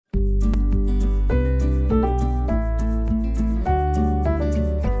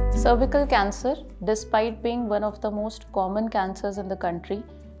Cervical cancer, despite being one of the most common cancers in the country,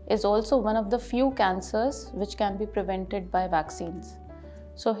 is also one of the few cancers which can be prevented by vaccines.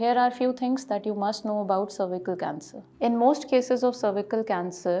 So here are a few things that you must know about cervical cancer. In most cases of cervical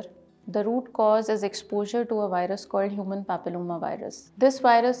cancer, the root cause is exposure to a virus called human papillomavirus. This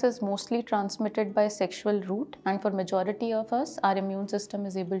virus is mostly transmitted by sexual route, and for majority of us, our immune system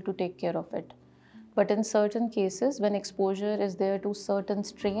is able to take care of it. But in certain cases, when exposure is there to certain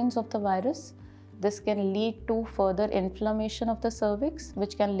strains of the virus, this can lead to further inflammation of the cervix,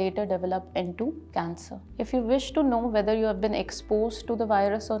 which can later develop into cancer. If you wish to know whether you have been exposed to the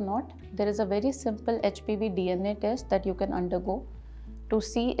virus or not, there is a very simple HPV DNA test that you can undergo to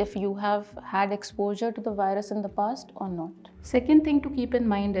see if you have had exposure to the virus in the past or not. Second thing to keep in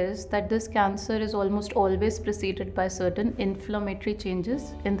mind is that this cancer is almost always preceded by certain inflammatory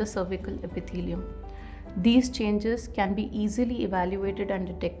changes in the cervical epithelium. These changes can be easily evaluated and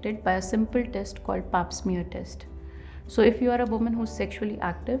detected by a simple test called pap smear test. So if you are a woman who's sexually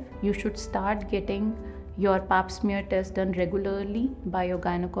active, you should start getting your pap smear test done regularly by your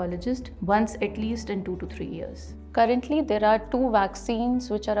gynecologist once at least in 2 to 3 years. Currently, there are 2 vaccines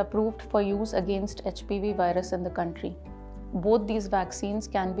which are approved for use against HPV virus in the country. Both these vaccines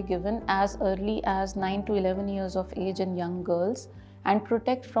can be given as early as 9 to 11 years of age in young girls and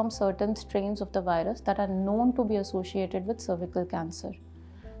protect from certain strains of the virus that are known to be associated with cervical cancer.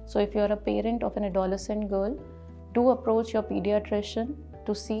 So if you are a parent of an adolescent girl, do approach your pediatrician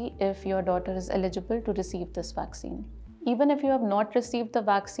to see if your daughter is eligible to receive this vaccine. Even if you have not received the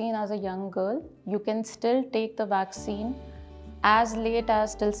vaccine as a young girl, you can still take the vaccine as late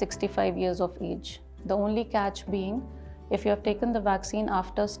as till 65 years of age. The only catch being, if you have taken the vaccine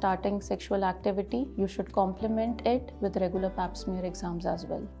after starting sexual activity, you should complement it with regular pap smear exams as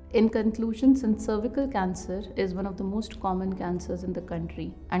well. In conclusion, since cervical cancer is one of the most common cancers in the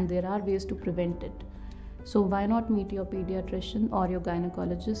country and there are ways to prevent it, so why not meet your pediatrician or your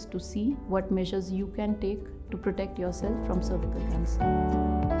gynecologist to see what measures you can take to protect yourself from cervical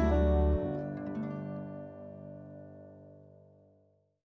cancer.